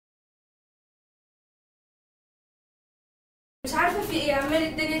مش عارفه في ايه، عمال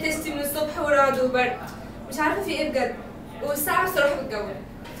الدنيا تشتي من الصبح ورعد وبرد، مش عارفه في ايه بجد، والساعه الصراحه بتجوع.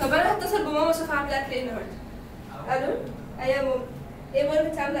 طب انا هتصل بماما اشوف عامله اكل ايه النهارده. الو، ايوه يا ماما. ايه بقول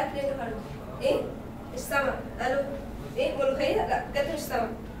انت عامله اكل ايه النهارده؟ ايه؟ مش سامعه. الو، ايه ملوخيه؟ لا بجد مش سامعه.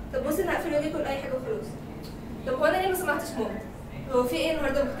 طب بصي انا هقفل واجي اكل اي حاجه وخلاص. طب هو انا ليه ما سمعتش ماما؟ هو في ايه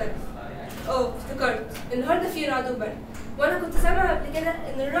النهارده مختلف؟ افتكرت النهارده في رعد وبرد، وانا كنت سامعه قبل كده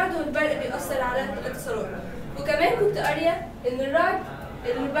ان الرعد والبرق بيأثر على الاتصالات، وكمان كنت قاريه ان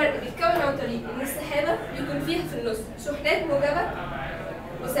البرق بيتكون عن طريق ان السحابه بيكون فيها في النص شحنات موجبه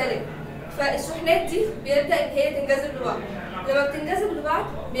وسالبه، فالشحنات دي بيبدا ان هي تنجذب لبعض، لما بتنجذب لبعض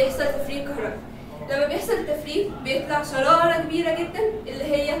بيحصل تفريغ كهرباء، لما بيحصل التفريغ بيطلع شراره كبيره جدا اللي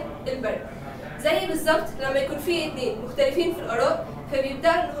هي البرق. زي بالظبط لما يكون في اتنين مختلفين في الاراء،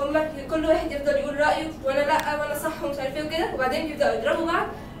 فبيبداوا ان هما كل واحد يفضل يقول رايه وانا لا وانا صح ومش عارف ايه وكده، وبعدين بيبداوا يضربوا بعض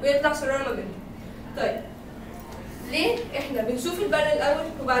ويطلع شراره ما بينهم. طيب ليه احنا بنشوف البرق الاول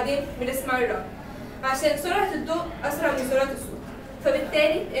وبعدين بنسمع الرعد؟ عشان سرعه الضوء اسرع من سرعه الصوت،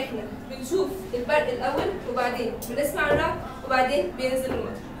 فبالتالي احنا بنشوف البرق الاول وبعدين بنسمع الرعد وبعدين بينزل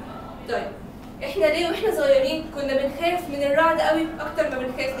المطر. طيب احنا ليه واحنا صغيرين كنا بنخاف من الرعد قوي اكتر ما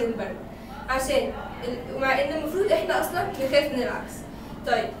بنخاف من البرق؟ عشان مع ان المفروض احنا اصلا نخاف من العكس.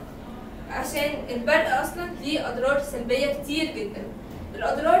 طيب عشان البرق اصلا ليه اضرار سلبيه كتير جدا.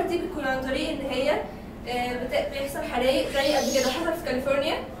 الاضرار دي بتكون عن طريق ان هي بيحصل حرائق زي قبل كده حصل في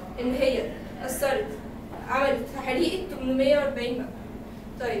كاليفورنيا، ان هي اثرت عملت حريقه 840 مبنى.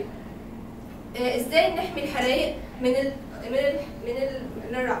 طيب ازاي نحمي الحرائق من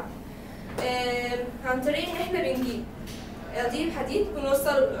من الرعد؟ عن طريق ان احنا بنجيب قضيب حديد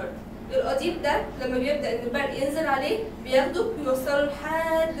ونوصله للارض. القضيب ده لما بيبدا ان البرق ينزل عليه بياخده بيوصله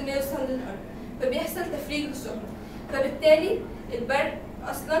لحد ما يوصل للارض، فبيحصل تفريغ للشحنه، فبالتالي البرق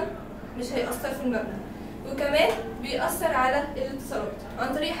اصلا مش هيأثر في المبنى. وكمان بيأثر على الاتصالات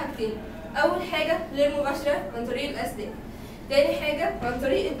عن طريق حاجتين، اول حاجه غير مباشره عن طريق الاسلاك، تاني حاجه عن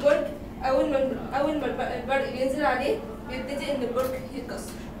طريق البرج. اول ما البرق بينزل عليه بيبتدي ان البرج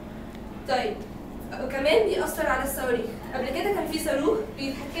يتكسر. طيب وكمان بيأثر على الصواريخ. قبل كده كان في صاروخ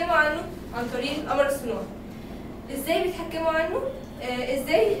بيتحكموا عنه عن طريق القمر الصناعي. ازاي بيتحكموا عنه؟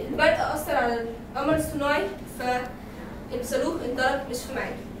 ازاي البرق أثر على القمر الصناعي فالصاروخ انطلق مش في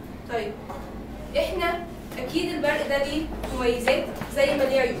ميعاده. طيب احنا اكيد البرق ده ليه مميزات زي ما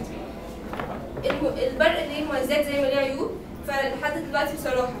ليه عيوب. البرق ليه مميزات زي ما ليه عيوب، فلحد دلوقتي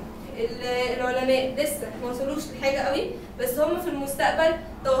بصراحه العلماء لسه ما وصلوش لحاجه قوي، بس هم في المستقبل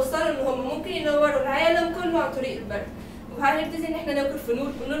توصلوا ان هم ممكن ينوروا العالم كله عن طريق البرق، وهنبتدي ان احنا ناكل في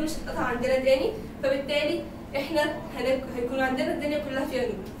نور والنور مش هتقطع عندنا تاني، فبالتالي احنا هيكون عندنا الدنيا كلها فيها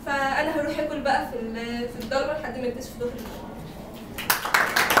نور. فانا هروح اكل بقى في الضلمه لحد ما اكتشف ظهر النور.